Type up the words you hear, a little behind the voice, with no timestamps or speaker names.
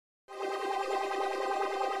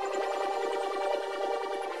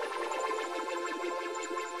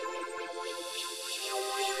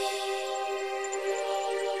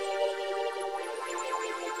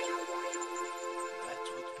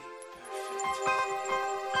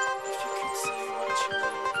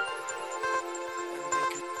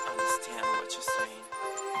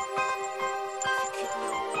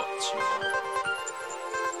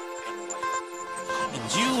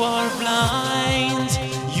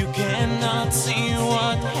cannot see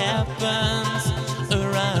what happens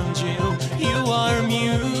around you. You are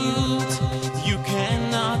mute, you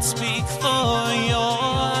cannot speak for your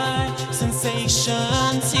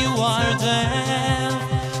sensations. You are deaf,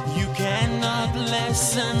 you cannot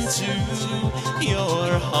listen to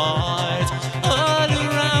your heart. All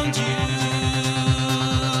around you,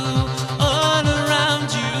 all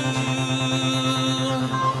around you.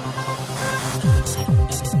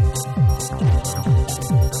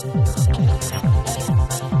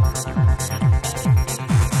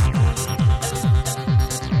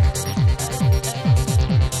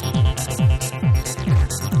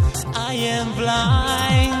 I am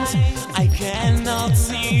blind, I cannot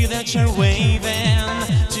see that you're waving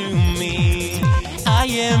to me. I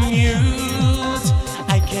am mute,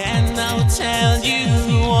 I can now tell you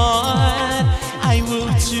what I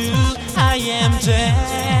will do. I am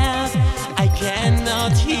deaf, I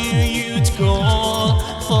cannot hear you call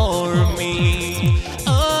for me.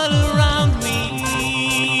 All around me,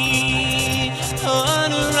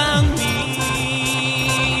 all around me.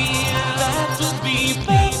 That would be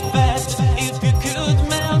perfect if you could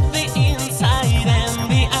melt the inside and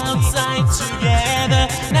the outside together.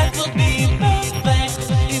 That would be perfect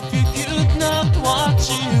if you could not what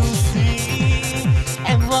you see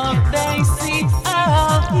and what they see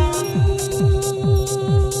of you.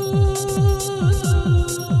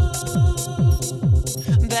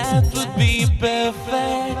 That would be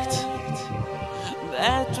perfect.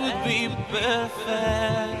 That would be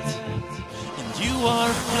perfect. And you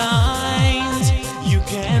are blind, you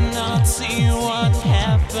cannot see what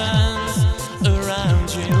happens around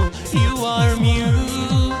you. You are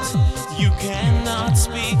mute, you cannot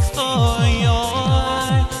speak for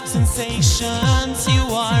your sensations. You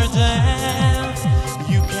are deaf,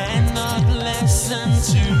 you cannot listen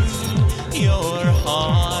to your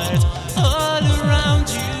heart. All around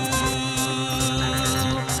you,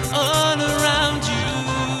 all around you.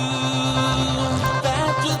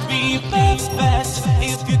 That would be perfect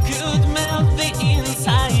if you could melt the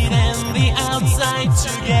inside and the outside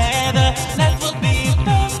together. That would be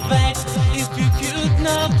perfect if you could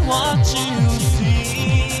not what you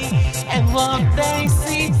see and what they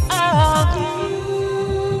see of you.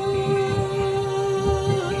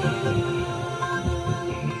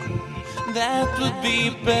 That would be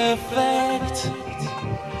perfect.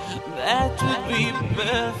 That would be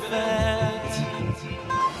perfect.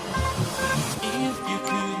 If you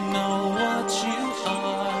could know what you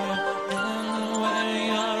are and where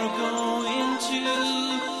you're going to.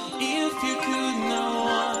 If you could know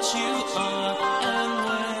what you are.